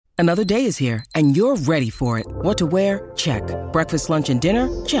Another day is here, and you're ready for it. What to wear? Check. Breakfast, lunch, and dinner?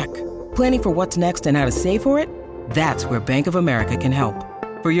 Check. Planning for what's next and how to save for it? That's where Bank of America can help.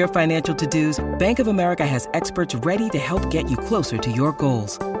 For your financial to-dos, Bank of America has experts ready to help get you closer to your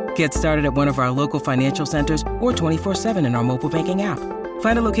goals. Get started at one of our local financial centers or 24/7 in our mobile banking app.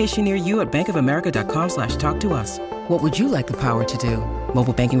 Find a location near you at bankofamerica.com/talktous. What would you like the power to do?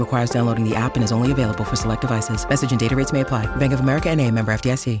 Mobile banking requires downloading the app and is only available for select devices. Message and data rates may apply. Bank of America N.A., member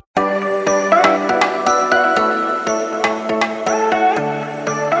FDIC.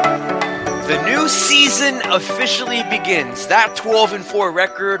 The new season officially begins. That 12-4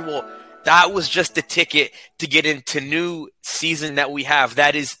 record, well, that was just the ticket to get into new season that we have.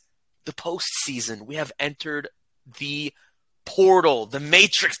 That is the postseason. We have entered the portal, the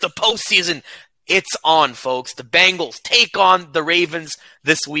matrix, the postseason. It's on, folks. The Bengals take on the Ravens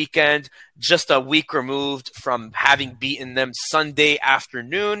this weekend, just a week removed from having beaten them Sunday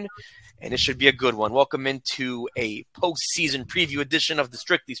afternoon, and it should be a good one. Welcome into a postseason preview edition of the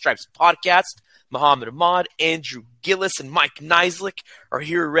Strictly Stripes podcast. Muhammad Ahmad, Andrew Gillis, and Mike Neislick are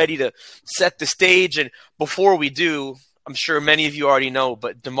here ready to set the stage. And before we do, I'm sure many of you already know,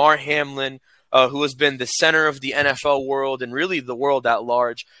 but Damar Hamlin, who has been the center of the NFL world and really the world at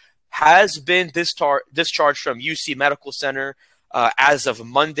large, has been discharged from UC Medical Center as of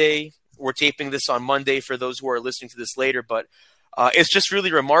Monday. We're taping this on Monday for those who are listening to this later, but it's just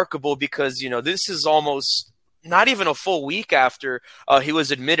really remarkable because, this is almost not even a full week after he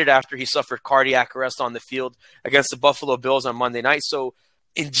was admitted after he suffered cardiac arrest on the field against the Buffalo Bills on Monday night. So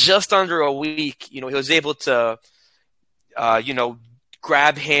in just under a week, he was able to,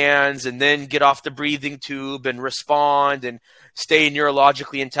 grab hands and then get off the breathing tube and respond and stay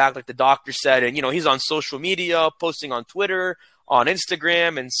neurologically intact, like the doctor said. And, he's on social media, posting on Twitter, on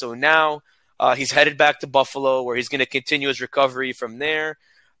Instagram. And so now he's headed back to Buffalo where he's going to continue his recovery from there,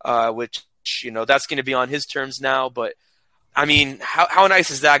 which, that's going to be on his terms now. But, I mean, how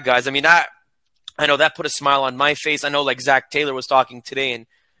nice is that, guys? I mean, I know that put a smile on my face. I know, Zach Taylor was talking today, and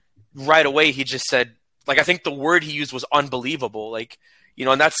right away he just said, I think the word he used was unbelievable.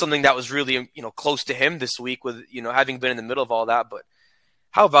 And that's something that was really, close to him this week with, having been in the middle of all that. But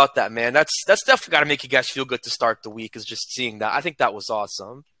how about that, man? That's definitely got to make you guys feel good to start the week, is just seeing that. I think that was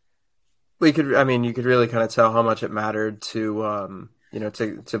awesome. You could really kind of tell how much it mattered to,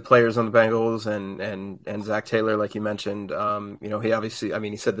 to players on the Bengals and Zach Taylor, like you mentioned. He obviously,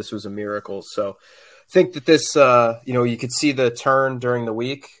 he said this was a miracle. So I think that this, you could see the turn during the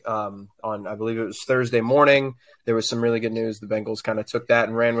week on, I believe it was Thursday morning. There was some really good news. The Bengals kind of took that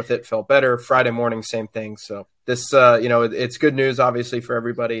and ran with it, felt better. Friday morning, same thing. So this, it's good news, obviously, for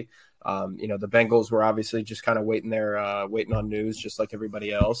everybody. The Bengals were obviously just kind of waiting on news, just like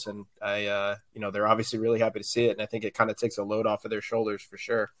everybody else. And they're obviously really happy to see it. And I think it kind of takes a load off of their shoulders for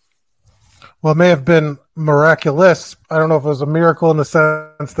sure. Well, it may have been miraculous. I don't know if it was a miracle in the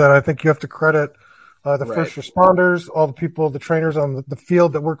sense that I think you have to credit the first responders, all the people, the trainers on the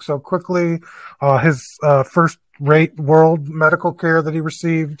field that worked so quickly, his first-rate world medical care that he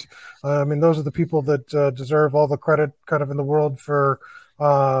received. Those are the people that deserve all the credit kind of in the world for,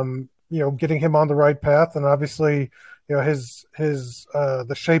 getting him on the right path. And obviously, his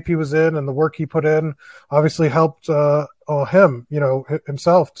the shape he was in and the work he put in obviously helped him,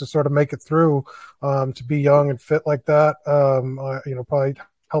 himself to sort of make it through, to be young and fit like that, probably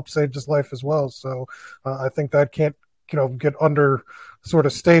helped save his life as well. So I think that can't, get under sort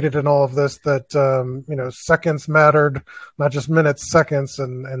of stated in all of this that, seconds mattered, not just minutes, seconds,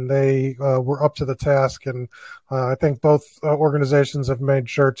 and they were up to the task. And I think both organizations have made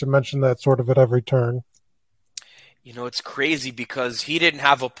sure to mention that sort of at every turn. It's crazy because he didn't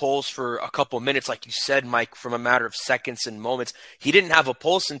have a pulse for a couple minutes, like you said, Mike, from a matter of seconds and moments. He didn't have a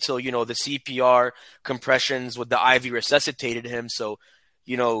pulse until, the CPR compressions with the IV resuscitated him. So,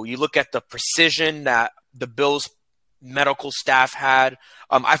 you look at the precision that the Bills medical staff had.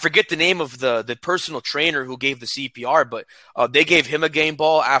 I forget the name of the personal trainer who gave the CPR, but they gave him a game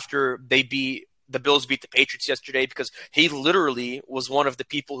ball after the Bills beat the Patriots yesterday, because he literally was one of the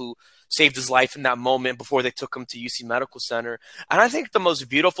people who saved his life in that moment before they took him to UC Medical Center. And I think the most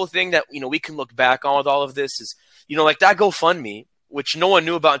beautiful thing that, we can look back on with all of this is, like that GoFundMe, which no one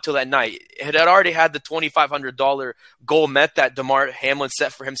knew about until that night. It had already had the $2,500 goal met that Damar Hamlin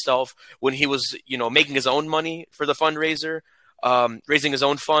set for himself when he was, making his own money for the fundraiser, raising his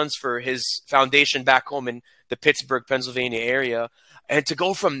own funds for his foundation back home in the Pittsburgh, Pennsylvania area. And to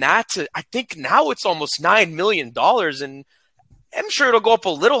go from that to, I think now it's almost $9 million. And I'm sure it'll go up a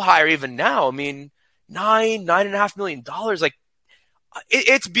little higher even now. $9.5 million.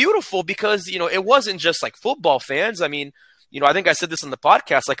 It's beautiful because, it wasn't just like football fans. I think I said this on the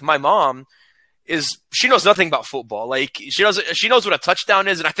podcast. Like my mom she knows nothing about football. Like she knows what a touchdown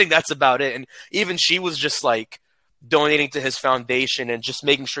is, and I think that's about it. And even she was just like donating to his foundation and just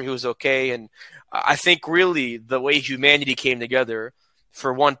making sure he was okay. And I think really the way humanity came together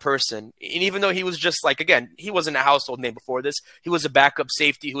for one person, and even though he was just like, again, he wasn't a household name before this. He was a backup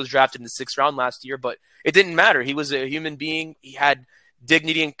safety who was drafted in the 6th round last year, but it didn't matter. He was a human being. He had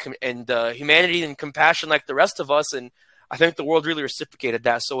dignity and humanity and compassion like the rest of us. And I think the world really reciprocated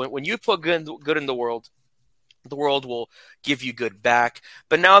that. So when you put good in the world will give you good back.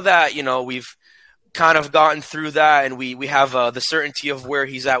 But now that, we've kind of gotten through that and we have the certainty of where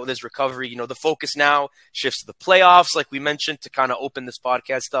he's at with his recovery, the focus now shifts to the playoffs, like we mentioned, to kind of open this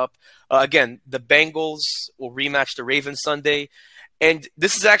podcast up. Again, the Bengals will rematch the Ravens Sunday. And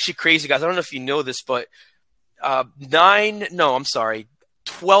this is actually crazy, guys. I don't know if you know this, but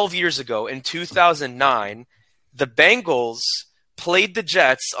 12 years ago in 2009, the Bengals played the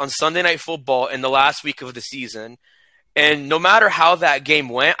Jets on Sunday Night Football in the last week of the season. And no matter how that game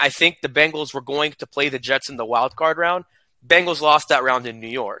went, I think the Bengals were going to play the Jets in the wild card round. Bengals lost that round in New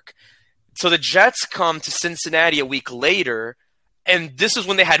York. So the Jets come to Cincinnati a week later, and this is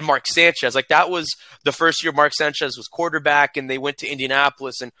when they had Mark Sanchez. Like that was the first year Mark Sanchez was quarterback, and they went to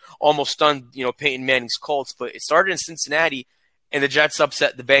Indianapolis and almost stunned, Peyton Manning's Colts. But it started in Cincinnati, and the Jets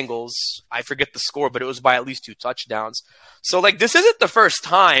upset the Bengals. I forget the score, but it was by at least 2 touchdowns. So, this isn't the first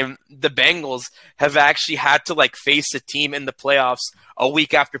time the Bengals have actually had to, face a team in the playoffs a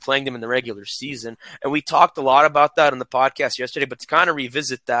week after playing them in the regular season. And we talked a lot about that on the podcast yesterday, but to kind of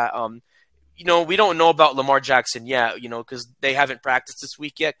revisit that, we don't know about Lamar Jackson yet, because they haven't practiced this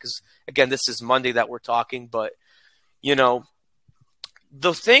week yet because, again, this is Monday that we're talking. But,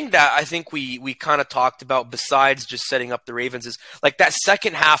 the thing that I think we kind of talked about besides just setting up the Ravens is that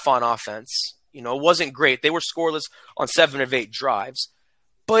second half on offense, it wasn't great. They were scoreless on 7 of 8 drives,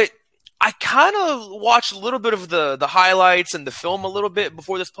 but I kind of watched a little bit of the highlights and the film a little bit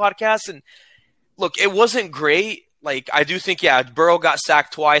before this podcast. And look, it wasn't great. I do think, Burrow got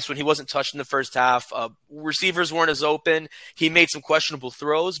sacked twice when he wasn't touched in the first half. Receivers weren't as open. He made some questionable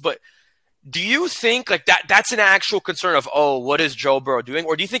throws, but do you think that's an actual concern of, what is Joe Burrow doing?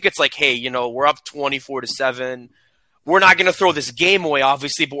 Or do you think it's hey, we're up 24-7. We're not going to throw this game away,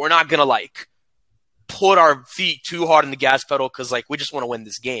 obviously, but we're not going to put our feet too hard on the gas pedal because we just want to win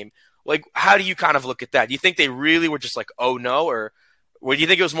this game. How do you kind of look at that? Do you think they really were just oh no? Or do you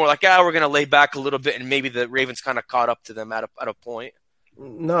think it was more we're going to lay back a little bit and maybe the Ravens kind of caught up to them at a point?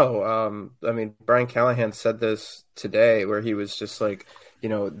 No. Brian Callahan said this today where he was just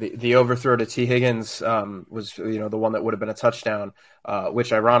the overthrow to T. Higgins was, the one that would have been a touchdown,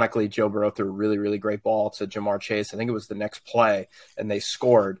 which ironically Joe Burrow threw a really, really great ball to Jamar Chase. I think it was the next play and they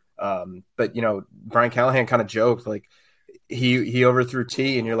scored. But, Brian Callahan kind of joked, he overthrew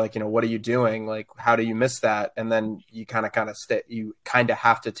T and you're what are you doing? How do you miss that? And then you kind of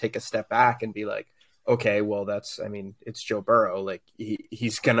have to take a step back and be okay, well, it's Joe Burrow.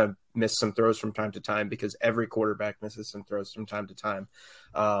 He's going to miss some throws from time to time because every quarterback misses some throws from time to time.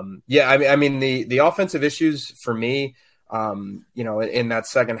 The offensive issues for me, in that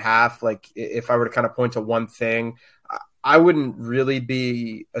second half, if I were to kind of point to one thing, I wouldn't really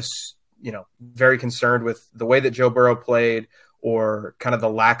be, very concerned with the way that Joe Burrow played or kind of the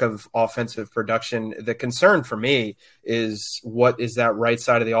lack of offensive production. The concern for me is what is that right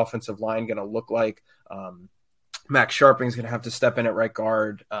side of the offensive line going to look like? Max Sharping's going to have to step in at right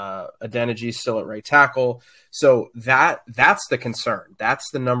guard. Adeniji still at right tackle. So that's the concern.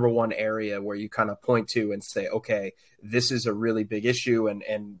 That's the number one area where you kind of point to and say, okay, this is a really big issue,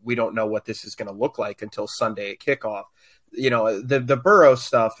 and we don't know what this is going to look like until Sunday at kickoff. The Burrow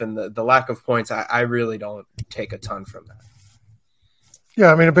stuff and the lack of points, I really don't take a ton from that.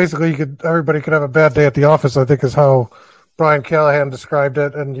 Yeah, basically everybody could have a bad day at the office, I think is how Brian Callahan described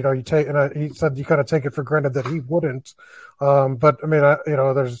it. And, he said you kind of take it for granted that he wouldn't. But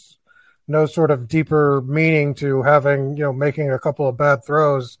there's no sort of deeper meaning to having, making a couple of bad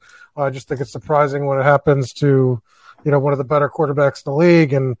throws. I just think it's surprising when it happens to, one of the better quarterbacks in the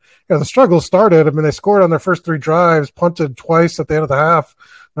league. And the struggle started. They scored on their first 3 drives, punted twice at the end of the half.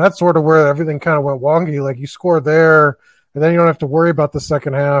 And that's sort of where everything kind of went wonky. You scored there, and then you don't have to worry about the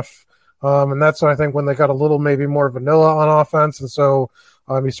second half. And that's, I think, when they got a little maybe more vanilla on offense. And so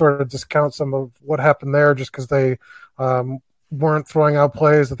you sort of discount some of what happened there just because they weren't throwing out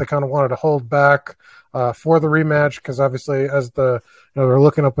plays that they kind of wanted to hold back for the rematch. Because obviously, as they're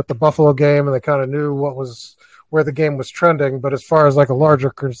looking up at the Buffalo game, and they kind of knew where the game was trending. But as far as a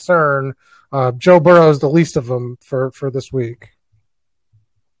larger concern, Joe Burrow is the least of them for this week.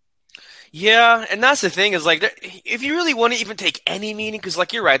 Yeah, and that's the thing is like, if you really want to even take any meaning, because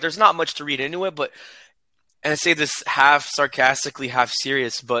like you're right, there's not much to read into it, but and I say this half sarcastically, half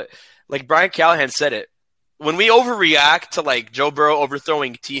serious, but like Brian Callahan said it, when we overreact to like Joe Burrow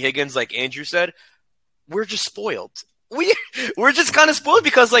overthrowing T. Higgins, like Andrew said, we're just spoiled. We're just kind of spoiled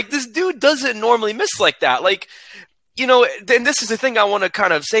because like this dude doesn't normally miss like that. Like, you know, and this is the thing I want to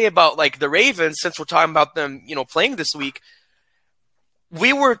kind of say about like the Ravens, since we're talking about them, you know, playing this week.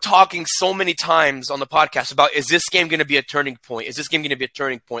 We were talking so many times on the podcast about, is this game going to be a turning point? Is this game going to be a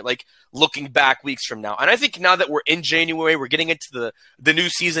turning point? Like looking back weeks from now. And I think now that we're in January, we're getting into the new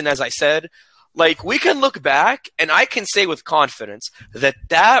season, as I said, like we can look back and I can say with confidence that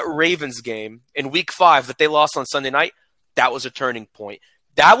that Ravens game in week 5 that they lost on Sunday night, that was a turning point.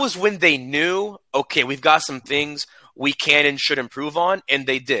 That was when they knew, okay, we've got some things we can and should improve on. And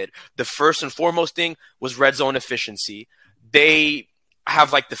they did. The first and foremost thing was red zone efficiency. They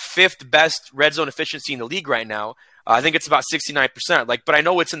have like the 5th best red zone efficiency in the league right now. I think it's about 69%. Like, but I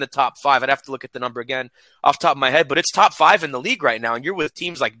know it's in the top 5. I'd have to look at the number again off the top of my head, but it's top 5 in the league right now. And you're with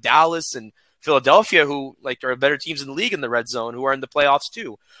teams like Dallas and Philadelphia, who like are better teams in the league in the red zone, who are in the playoffs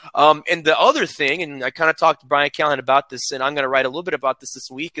too. And the other thing, and I kind of talked to Brian Callahan about this, and I'm going to write a little bit about this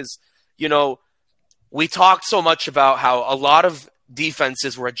week, is, you know, we talked so much about how a lot of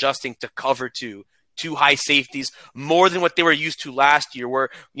defenses were adjusting to cover two high safeties, more than what they were used to last year, where,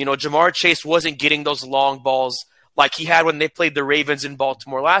 you know, Jamar Chase wasn't getting those long balls like he had when they played the Ravens in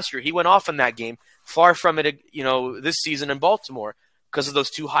Baltimore last year. He went off in that game, far from it, you know, this season in Baltimore because of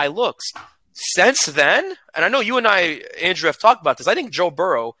those 2 high looks. Since then, and I know you and I, Andrew, have talked about this, I think Joe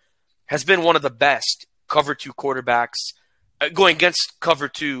Burrow has been one of the best cover 2 quarterbacks, going against cover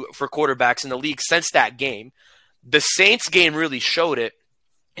 2 for quarterbacks in the league since that game. The Saints game really showed it.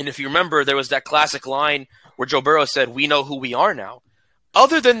 And if you remember, there was that classic line where Joe Burrow said, "We know who we are now."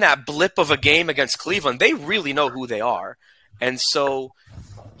 Other than that blip of a game against Cleveland, they really know who they are. And so,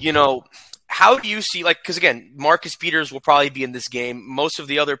 you know, how do you see, like, because again, Marcus Peters will probably be in this game. Most of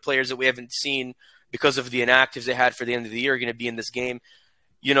the other players that we haven't seen because of the inactives they had for the end of the year are going to be in this game.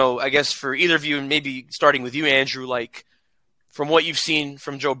 You know, I guess for either of you, and maybe starting with you, Andrew, like from what you've seen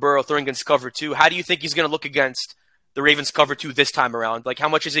from Joe Burrow throwing against cover 2, how do you think he's going to look against the Ravens cover 2 this time around? Like, how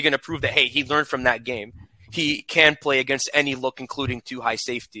much is he going to prove that, hey, he learned from that game? He can play against any look, including 2 high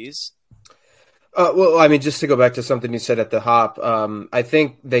safeties. Well, I mean, just to go back to something you said at the hop, I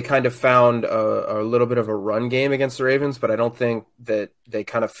think they kind of found a little bit of a run game against the Ravens, but I don't think that they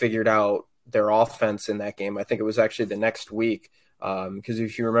kind of figured out their offense in that game. I think it was actually the next week, because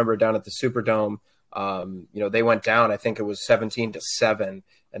if you remember down at the Superdome, you know, they went down, I think it was 17-7.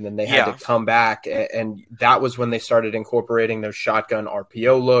 And then they had to come back, and that was when they started incorporating their shotgun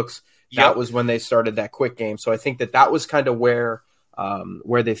RPO looks. That was when they started that quick game. So I think that was kind of where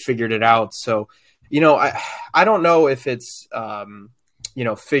they figured it out. So, you know, I don't know if it's you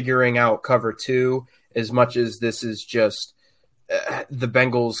know, figuring out cover 2 as much as this is just the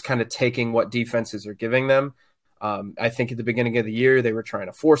Bengals kind of taking what defenses are giving them. I think at the beginning of the year they were trying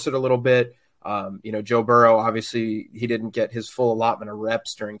to force it a little bit. You know, Joe Burrow, obviously he didn't get his full allotment of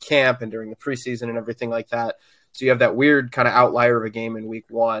reps during camp and during the preseason and everything like that. So you have that weird kind of outlier of a game in week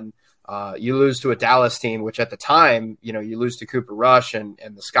 1. You lose to a Dallas team, which at the time, you know, you lose to Cooper Rush and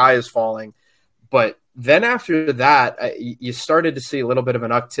the sky is falling. But then after that, you started to see a little bit of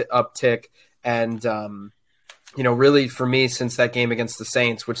an uptick. And, you know, really for me, since that game against the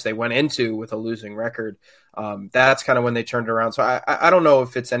Saints, which they went into with a losing record, that's kind of when they turned around. So I don't know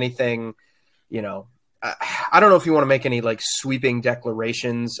if it's anything, you know, I don't know if you want to make any like sweeping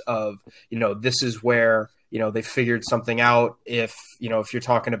declarations of, you know, this is where, you know, they figured something out. If, you know, if you're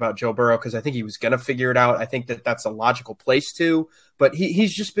talking about Joe Burrow, because I think he was going to figure it out. I think that's a logical place to, but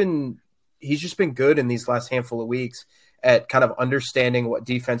he's just been good in these last handful of weeks at kind of understanding what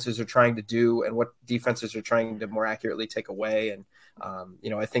defenses are trying to do and what defenses are trying to more accurately take away. And, you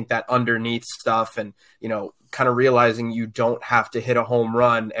know, I think that underneath stuff and, you know, kind of realizing you don't have to hit a home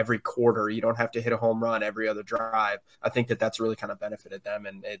run every quarter. You don't have to hit a home run every other drive. I think that's really kind of benefited them.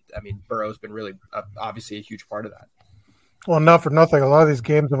 And Burrow's been really obviously a huge part of that. Well, not for nothing. A lot of these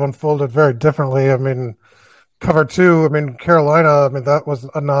games have unfolded very differently. I mean, cover 2, I mean, Carolina, I mean, that was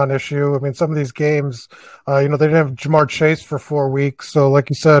a non-issue. I mean, some of these games, you know, they didn't have Jamar Chase for 4 weeks. So like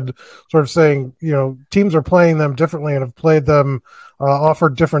you said, sort of saying, you know, teams are playing them differently and have played them,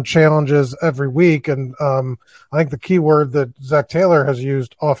 offered different challenges every week. And I think the key word that Zach Taylor has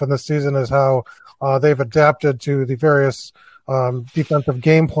used often this season is how they've adapted to the various defensive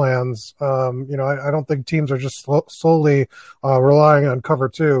game plans. You know, I don't think teams are just solely relying on cover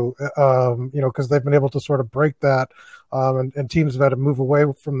 2, you know, because they've been able to sort of break that and teams have had to move away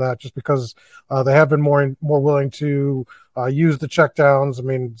from that just because they have been more willing to use the checkdowns. I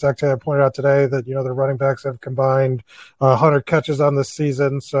mean, Zach Taylor pointed out today that their running backs have combined 100 catches on this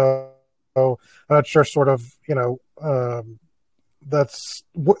season, so I'm not sure that's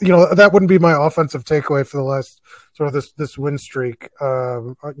that wouldn't be my offensive takeaway for the last sort of this win streak,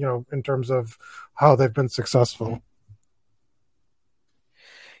 in terms of how they've been successful.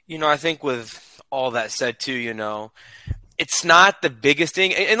 I think with all that said too, it's not the biggest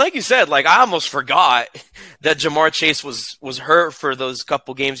thing. And like you said, like I almost forgot that Jamar Chase was hurt for those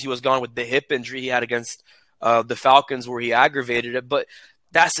couple games he was gone with the hip injury he had against the Falcons where he aggravated it. But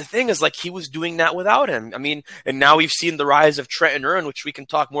that's the thing is like he was doing that without him. I mean, and now we've seen the rise of Trenton Irwin, which we can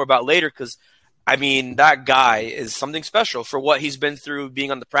talk more about later because, I mean, that guy is something special for what he's been through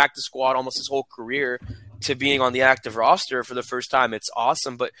being on the practice squad almost his whole career to being on the active roster for the first time. It's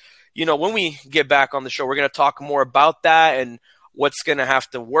awesome. But, when we get back on the show, we're going to talk more about that and what's going to have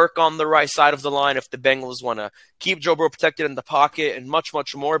to work on the right side of the line if the Bengals want to keep Joe Burrow protected in the pocket and much,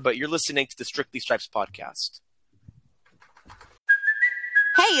 much more. But you're listening to the Strictly Stripes podcast.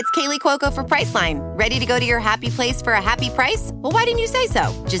 Hey, it's Kaylee Cuoco for Priceline. Ready to go to your happy place for a happy price? Well, why didn't you say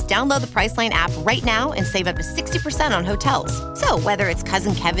so? Just download the Priceline app right now and save up to 60% on hotels. So whether it's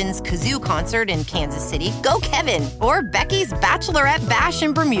Cousin Kevin's Kazoo Concert in Kansas City, go Kevin, or Becky's Bachelorette Bash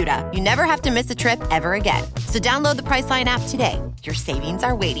in Bermuda, you never have to miss a trip ever again. So download the Priceline app today. Your savings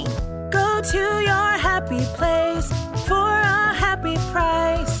are waiting. Go to your happy place for a happy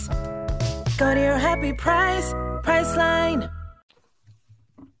price. Go to your happy price, Priceline.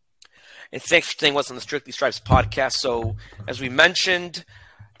 And thanks for staying with us on the Strictly Stripes podcast. So, as we mentioned,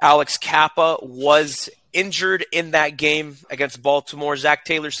 Alex Kappa was injured in that game against Baltimore. Zach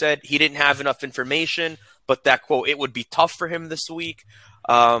Taylor said he didn't have enough information, but that, quote, it would be tough for him this week.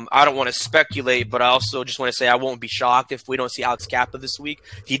 I don't want to speculate, but I also just want to say I won't be shocked if we don't see Alex Kappa this week.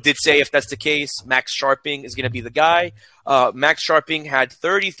 He did say if that's the case, Max Sharping is going to be the guy. Max Sharping had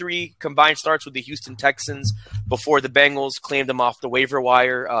 33 combined starts with the Houston Texans before the Bengals claimed him off the waiver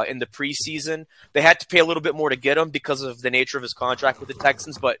wire in the preseason. They had to pay a little bit more to get him because of the nature of his contract with the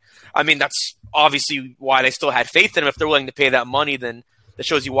Texans, but I mean that's obviously why they still had faith in him. If they're willing to pay that money, then that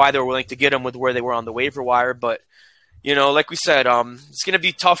shows you why they were willing to get him with where they were on the waiver wire. But like we said, it's going to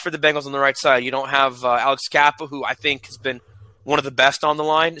be tough for the Bengals on the right side. You don't have Alex Kappa, who I think has been one of the best on the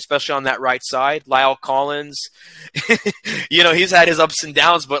line, especially on that right side. Lyle Collins, he's had his ups and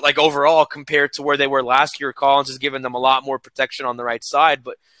downs, but like overall, compared to where they were last year, Collins has given them a lot more protection on the right side.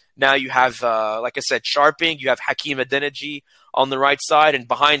 But now you have, like I said, Sharping, you have Hakeem Adeniji on the right side, and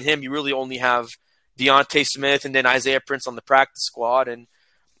behind him, you really only have Deontay Smith and then Isaiah Prince on the practice squad. And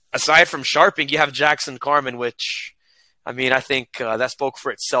aside from Sharping, you have Jackson Carman, which – I mean, I think that spoke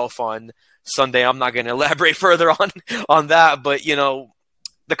for itself on Sunday. I'm not going to elaborate further on that, but,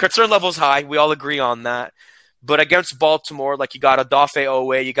 the concern level is high. We all agree on that. But against Baltimore, like you got Odafe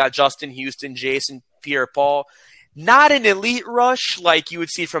Owe, you got Justin Houston, Jason Pierre-Paul, not an elite rush like you would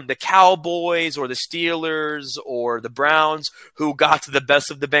see from the Cowboys or the Steelers or the Browns, who got to the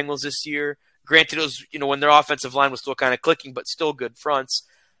best of the Bengals this year. Granted, it was, when their offensive line was still kind of clicking, but still good fronts.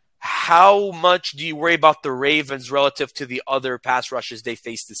 How much do you worry about the Ravens relative to the other pass rushes they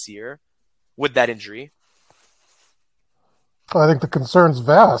faced this year with that injury? I think the concern's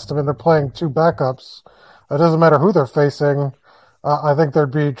vast. I mean, they're playing two backups. It doesn't matter who they're facing. I think there'd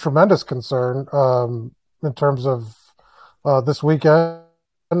be tremendous concern in terms of this weekend.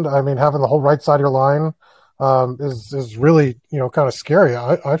 I mean, having the whole right side of your line is really, kind of scary.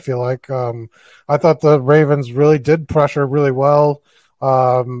 I feel like I thought the Ravens really did pressure really well.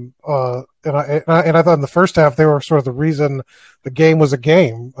 And I thought in the first half they were sort of the reason the game was a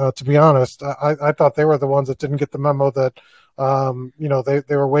game. To be honest, I thought they were the ones that didn't get the memo that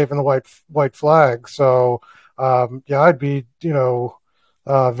they were waving the white flag. So I'd be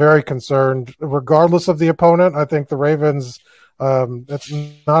very concerned regardless of the opponent. I think the Ravens it's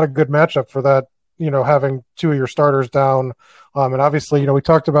not a good matchup for that. Having two of your starters down, and obviously we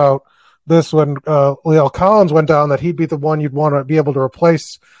talked about this when Lyle Collins went down, that he'd be the one you'd want to be able to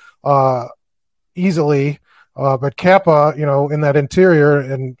replace easily. But Kappa, in that interior,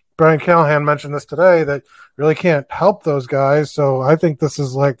 and Brian Callahan mentioned this today, that really can't help those guys. So I think this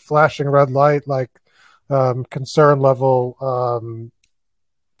is like flashing red light, like concern level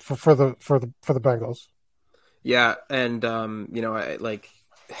for the Bengals. Yeah, and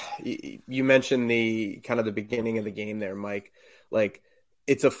you mentioned the kind of the beginning of the game there, Mike. Like,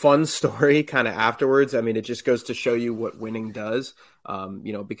 it's a fun story kind of afterwards. I mean, it just goes to show you what winning does.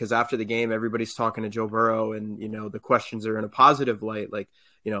 Because after the game, everybody's talking to Joe Burrow, and the questions are in a positive light, like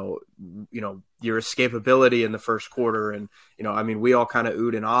your escapability in the first quarter, and I mean, we all kind of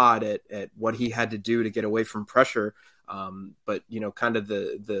oohed and awed at what he had to do to get away from pressure. But kind of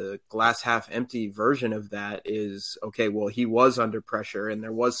the glass half empty version of that is, okay, well, he was under pressure, and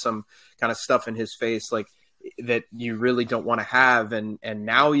there was some kind of stuff in his face like that you really don't want to have, and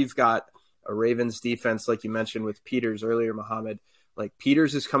now you've got a Ravens defense, like you mentioned with Peters earlier, Mohammed. Like,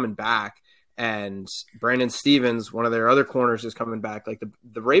 Peters is coming back, and Brandon Stevens, one of their other corners, is coming back. Like,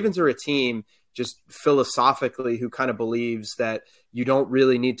 the Ravens are a team just philosophically who kind of believes that you don't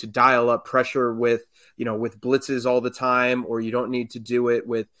really need to dial up pressure with blitzes all the time, or you don't need to do it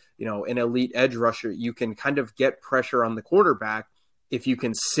with, an elite edge rusher. You can kind of get pressure on the quarterback if you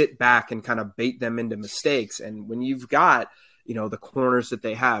can sit back and kind of bait them into mistakes. And when you've got, the corners that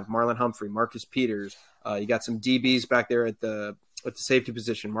they have, Marlon Humphrey, Marcus Peters, you got some DBs back there at the safety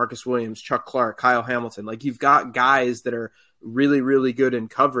position, Marcus Williams, Chuck Clark, Kyle Hamilton. Like, you've got guys that are really, really good in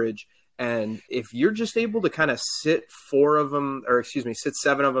coverage. And if you're just able to kind of sit sit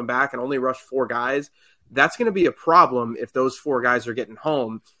 7 of them back and only rush 4 guys, that's going to be a problem if those 4 guys are getting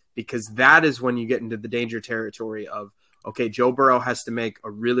home, because that is when you get into the danger territory of, okay, Joe Burrow has to make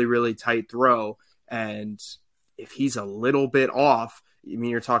a really, really tight throw. And if he's a little bit off, I mean,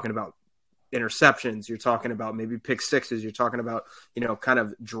 you're talking about interceptions, you're talking about maybe pick sixes, you're talking about, kind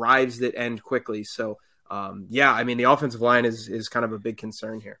of drives that end quickly. So, I mean, the offensive line is kind of a big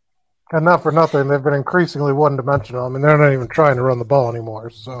concern here. And not for nothing, they've been increasingly one-dimensional. I mean, they're not even trying to run the ball anymore.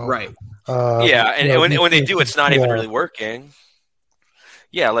 So right. And when they do, it's not even really working.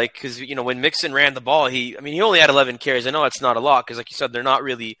 Yeah, like, because, when Mixon ran the ball, he only had 11 carries. I know it's not a lot because, like you said, they're not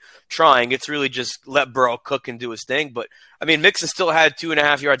really trying. It's really just let Burrow cook and do his thing. But, I mean, Mixon still had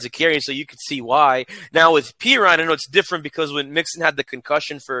 2.5 yards of carry, so you could see why. Now, with Pirine, I know it's different because when Mixon had the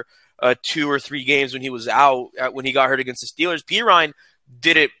concussion for 2 or 3 games when he was out, when he got hurt against the Steelers, Pirine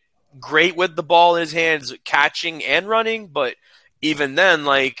did it great with the ball in his hands, catching and running. But even then,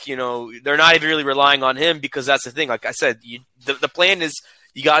 like, they're not even really relying on him because that's the thing. Like I said, the plan is –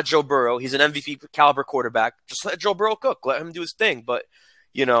 you got Joe Burrow. He's an MVP caliber quarterback. Just let Joe Burrow cook. Let him do his thing. But,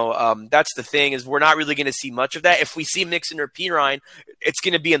 that's the thing is we're not really going to see much of that. If we see Mixon or Pirine, it's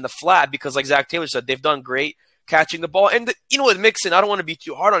going to be in the flat because, like Zach Taylor said, they've done great catching the ball. And, with Mixon, I don't want to be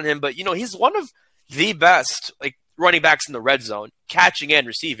too hard on him, but, he's one of the best, like, running backs in the red zone, catching and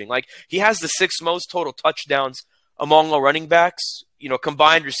receiving. Like, he has the 6th most total touchdowns among all running backs,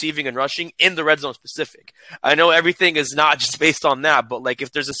 combined receiving and rushing in the red zone specific. I know everything is not just based on that, but like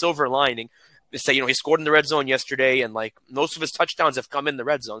if there's a silver lining, say, he scored in the red zone yesterday and like most of his touchdowns have come in the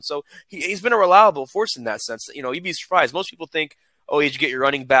red zone. So he's been a reliable force in that sense. You'd be surprised. Most people think, oh, you get your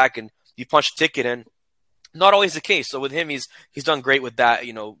running back and you punch a ticket in. Not always the case. So with him, he's done great with that,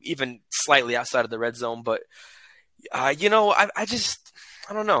 even slightly outside of the red zone. But, I don't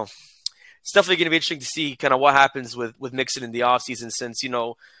know. It's definitely going to be interesting to see kind of what happens with Mixon in the offseason since,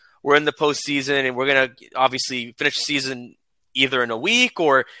 we're in the postseason and we're going to obviously finish the season either in a week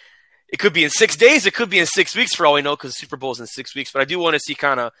or it could be in 6 days. It could be in 6 weeks for all we know because the Super Bowl is in 6 weeks. But I do want to see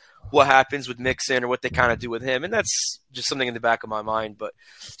kind of what happens with Mixon or what they kind of do with him. And that's just something in the back of my mind. But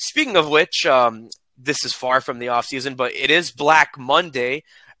speaking of which, this is far from the offseason, but it is Black Monday.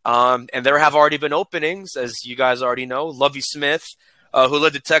 And there have already been openings, as you guys already know. Lovie Smith, who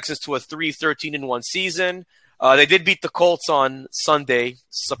led the Texans to a 3-13-1 season. They did beat the Colts on Sunday,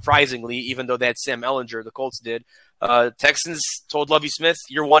 surprisingly, even though they had Sam Ehlinger. The Colts did. Texans told Lovie Smith,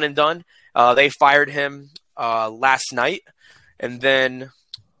 "You're one and done." They fired him last night. And then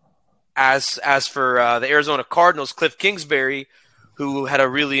as for the Arizona Cardinals, Cliff Kingsbury, who had a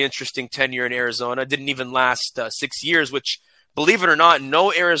really interesting tenure in Arizona, didn't even last 6 years, which, believe it or not,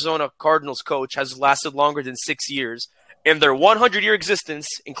 no Arizona Cardinals coach has lasted longer than 6 years. In their 100-year existence,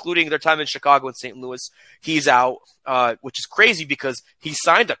 including their time in Chicago and St. Louis, he's out, which is crazy because he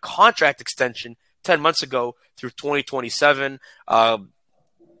signed a contract extension 10 months ago through 2027.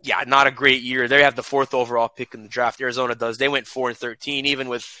 Not a great year. They have the 4th overall pick in the draft. Arizona does. They went 4-13, even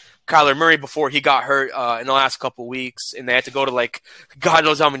with Kyler Murray before he got hurt in the last couple weeks, and they had to go to like God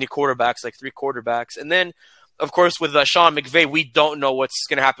knows how many quarterbacks, like 3 quarterbacks. And then, of course, with Sean McVay, we don't know what's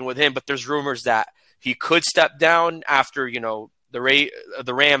going to happen with him, but there's rumors that he could step down after, the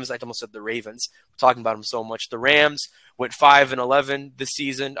Rams. I almost said the Ravens. We're talking about them so much. The Rams went 5-11 this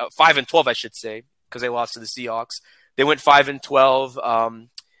season, 5-12, I should say, because they lost to the Seahawks. They went 5-12,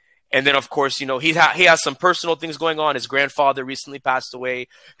 And then, of course, he has some personal things going on. His grandfather recently passed away.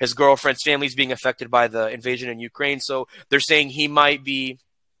 His girlfriend's family is being affected by the invasion in Ukraine. So they're saying he might be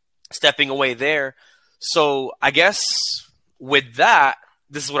stepping away there. So I guess with that,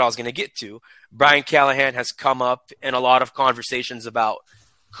 this is what I was going to get to. Brian Callahan has come up in a lot of conversations about,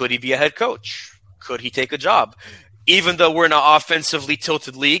 could he be a head coach? Could he take a job? Even though we're in an offensively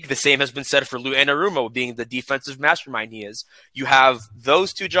tilted league, the same has been said for Lou Anarumo being the defensive mastermind he is. You have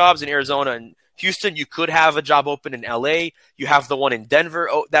those two jobs in Arizona and Houston. You could have a job open in LA. You have the one in Denver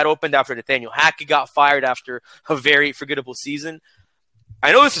that opened after Nathaniel Hackett got fired after a very forgettable season.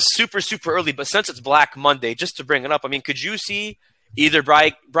 I know this is super, super early, but since it's Black Monday, just to bring it up, I mean, could you see either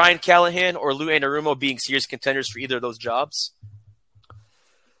Brian Callahan or Lou Anarumo being serious contenders for either of those jobs?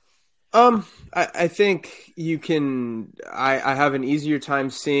 I think you can. I have an easier time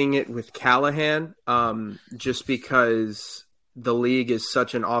seeing it with Callahan, just because the league is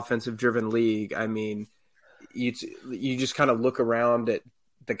such an offensive-driven league. I mean, you just kind of look around at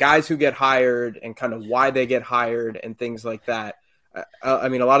the guys who get hired and kind of why they get hired and things like that. I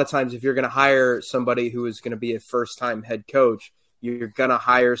mean, a lot of times if you're going to hire somebody who is going to be a first-time head coach, you're going to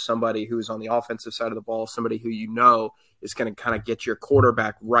hire somebody who's on the offensive side of the ball, somebody who is going to kind of get your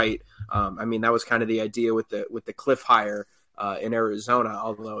quarterback right. I mean, that was kind of the idea with the Cliff hire in Arizona,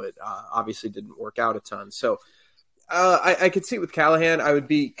 although it obviously didn't work out a ton. So I could see it with Callahan. I would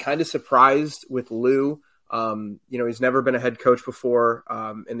be kind of surprised with Lou. He's never been a head coach before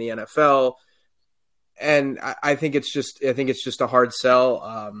in the NFL, and I think it's just a hard sell.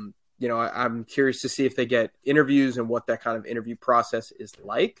 I'm curious to see if they get interviews and what that kind of interview process is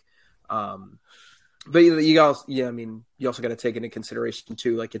like. But you also got to take into consideration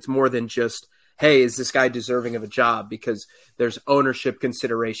too, like it's more than just, hey, is this guy deserving of a job? Because there's ownership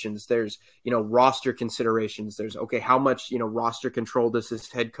considerations, there's, roster considerations. There's, okay, how much, roster control does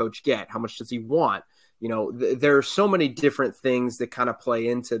this head coach get? How much does he want? There are so many different things that kind of play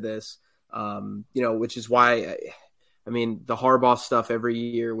into this, which is why, the Harbaugh stuff every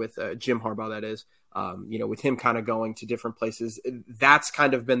year with Jim Harbaugh, that is, with him kind of going to different places, that's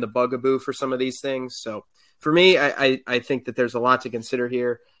kind of been the bugaboo for some of these things. So for me, I think that there's a lot to consider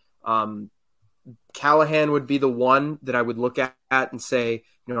here. Callahan would be the one that I would look at and say,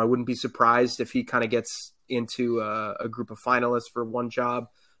 I wouldn't be surprised if he kind of gets into a group of finalists for one job.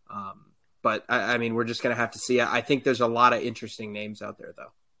 But we're just going to have to see. I think there's a lot of interesting names out there,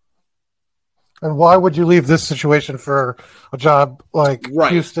 though. And why would you leave this situation for a job like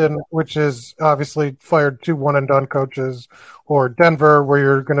right. Houston, which is obviously fired 2 one-and-done coaches, or Denver, where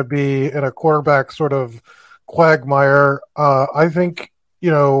you're going to be in a quarterback sort of quagmire? I think,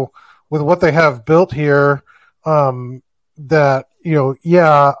 with what they have built here, that,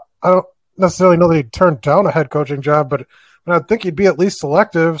 I don't necessarily know that he'd turn down a head coaching job, but I think he'd be at least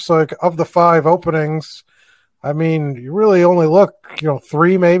selective. So, like, of the 5 openings, you really only look,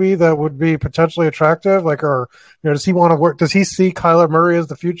 3 maybe that would be potentially attractive. Does he want to work? Does he see Kyler Murray as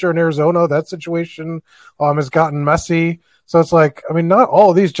the future in Arizona? That situation has gotten messy. So it's like, not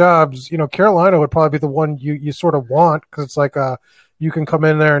all of these jobs, Carolina would probably be the one you sort of want, because it's like you can come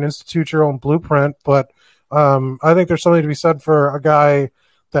in there and institute your own blueprint. But I think there's something to be said for a guy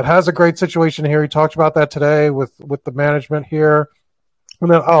that has a great situation here. He talked about that today with the management here. And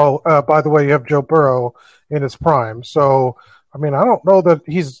then, by the way, you have Joe Burrow in his prime. So, I don't know that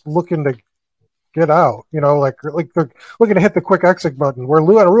he's looking to get out, like they're looking to hit the quick exit button. Where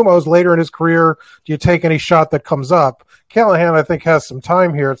Lou Anarumo is later in his career, do you take any shot that comes up? Callahan, I think, has some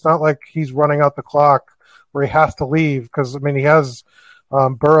time here. It's not like he's running out the clock where he has to leave, because, he has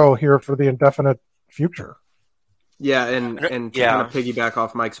Burrow here for the indefinite future. Yeah, and to kind of piggyback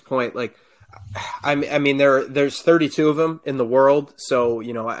off Mike's point, like, there's 32 of them in the world, so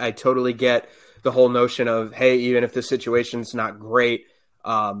I totally get the whole notion of, hey, even if the situation's not great,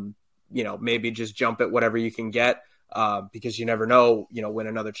 maybe just jump at whatever you can get, because you never know, when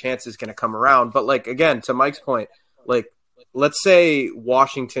another chance is going to come around. But, like, again, to Mike's point, like, let's say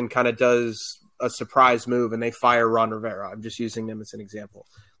Washington kind of does a surprise move and they fire Ron Rivera. I'm just using them as an example.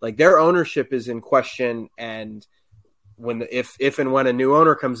 Like, their ownership is in question, and if and when a new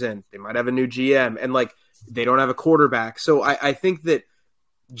owner comes in, they might have a new GM, and, like, they don't have a quarterback. So I think that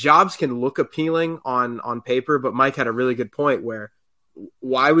jobs can look appealing on paper, but Mike had a really good point where,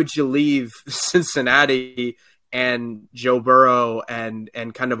 why would you leave Cincinnati and Joe Burrow and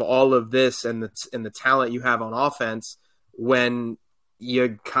kind of all of this and the talent you have on offense when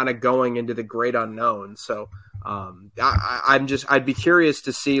you're kind of going into the great unknown? So I'd be curious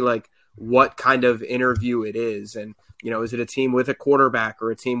to see, like, what kind of interview it is. And Is it a team with a quarterback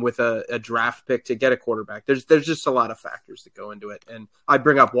or a team with a draft pick to get a quarterback? There's just a lot of factors that go into it. And I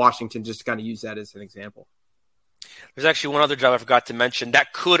bring up Washington just to kind of use that as an example. There's actually one other job I forgot to mention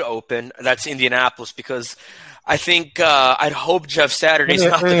that could open. That's Indianapolis, because I think I'd hope Jeff Saturday's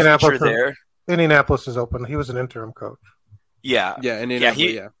not the future there. Indianapolis is open. He was an interim coach. Yeah.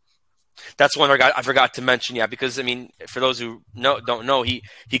 Indianapolis, yeah. That's one I forgot to mention, because, for those who don't know, he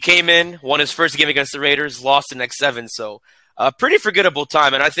came in, won his first game against the Raiders, lost the next 7, so a pretty forgettable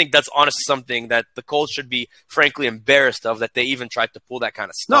time, and I think that's honestly something that the Colts should be, frankly, embarrassed of, that they even tried to pull that kind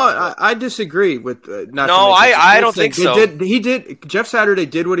of stuff. No, I disagree with I don't think so. Jeff Saturday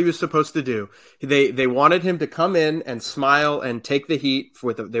did what he was supposed to do. They wanted him to come in and smile and take the heat.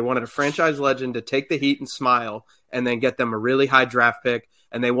 They wanted a franchise legend to take the heat and smile and then get them a really high draft pick.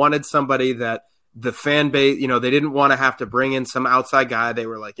 And they wanted somebody that the fan base, they didn't want to have to bring in some outside guy. They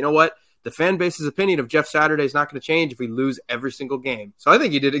were like, you know what? The fan base's opinion of Jeff Saturday is not going to change if we lose every single game. So I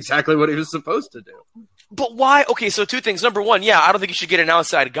think he did exactly what he was supposed to do. But why? Okay, so 2 things. Number 1, I don't think you should get an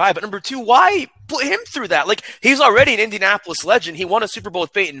outside guy. But number 2, why put him through that? Like, he's already an Indianapolis legend. He won a Super Bowl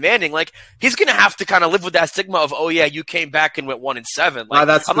with Peyton Manning. Like, he's going to have to kind of live with that stigma of, you came back and went 1-7. Like,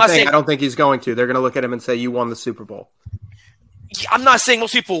 that's the thing. I don't think he's going to. They're going to look at him and say, you won the Super Bowl. I'm not saying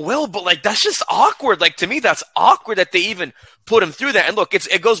most people will, but that's just awkward. To me, that's awkward that they even put him through that. And look,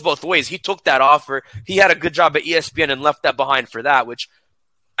 it goes both ways. He took that offer. He had a good job at ESPN and left that behind for that, which,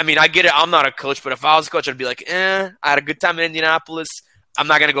 I get it. I'm not a coach, but if I was a coach, I'd be like, I had a good time in Indianapolis. I'm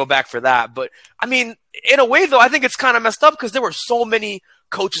not going to go back for that. But in a way though, I think it's kind of messed up because there were so many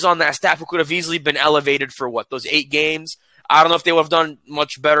coaches on that staff who could have easily been elevated for those 8 games. I don't know if they would have done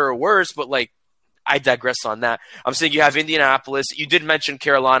much better or worse, but I digress on that. I'm saying you have Indianapolis. You did mention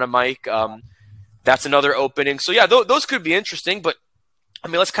Carolina, Mike. That's another opening. So, those could be interesting. But,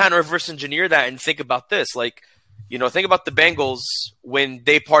 let's kind of reverse engineer that and think about this. Think about the Bengals when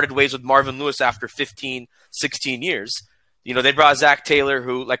they parted ways with Marvin Lewis after 15, 16 years. They brought Zach Taylor,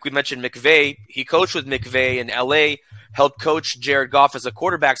 who, like we mentioned, McVay. He coached with McVay in L.A., helped coach Jared Goff as a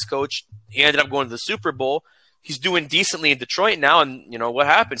quarterback's coach. He ended up going to the Super Bowl. He's doing decently in Detroit now, and what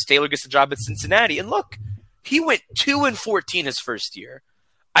happens? Taylor gets the job at Cincinnati, and look, he went 2-14 his first year.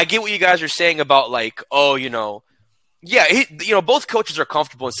 I get what you guys are saying about both coaches are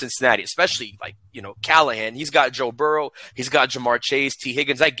comfortable in Cincinnati, especially Callahan. He's got Joe Burrow, he's got Jamar Chase, T.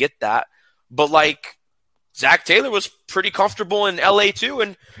 Higgins. I get that, but Zach Taylor was pretty comfortable in LA too,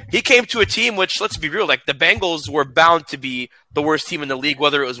 and he came to a team which, let's be real, the Bengals were bound to be the worst team in the league,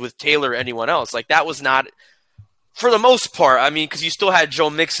 whether it was with Taylor or anyone else. That was not. For the most part, because you still had Joe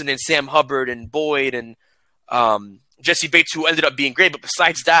Mixon and Sam Hubbard and Boyd and Jesse Bates, who ended up being great. But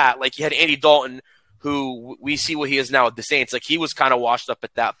besides that, you had Andy Dalton, who we see what he is now at the Saints. He was kind of washed up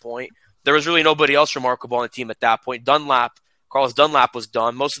at that point. There was really nobody else remarkable on the team at that point. Carlos Dunlap was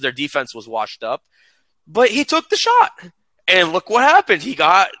done. Most of their defense was washed up. But he took the shot. And look what happened.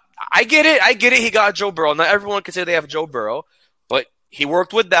 I get it. He got Joe Burrow. Not everyone can say they have Joe Burrow. But he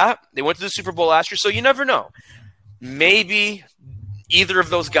worked with that. They went to the Super Bowl last year, so you never know. Maybe either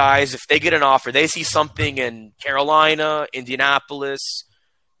of those guys, if they get an offer, they see something in Carolina, Indianapolis,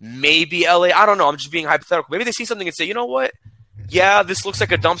 maybe LA. I don't know. I'm just being hypothetical. Maybe they see something and say, you know what? Yeah, this looks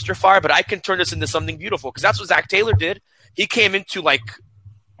like a dumpster fire, but I can turn this into something beautiful. Because that's what Zach Taylor did. He came into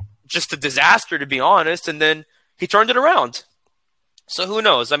just a disaster, to be honest, and then he turned it around. So who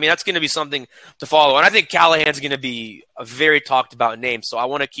knows? That's going to be something to follow. And I think Callahan's going to be a very talked about name, so I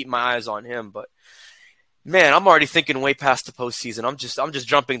want to keep my eyes on him. But man, I'm already thinking way past the postseason. I'm just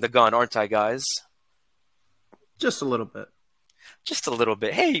jumping the gun, aren't I, guys? Just a little bit. Just a little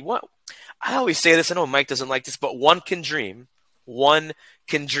bit. Hey, what? I always say this. I know Mike doesn't like this, but one can dream. One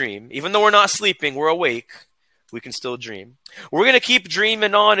can dream. Even though we're not sleeping, we're awake. We can still dream. We're going to keep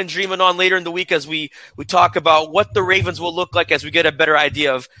dreaming on and dreaming on later in the week as we talk about what the Ravens will look like as we get a better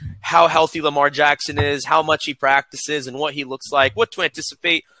idea of how healthy Lamar Jackson is, how much he practices, and what he looks like, what to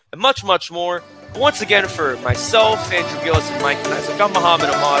anticipate, and much, much more. But once again, for myself, Andrew Gillis, and Mike Isaac, I'm Muhammad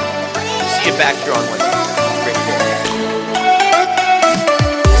Ahmad. We'll see you back here on Wednesday. Great day.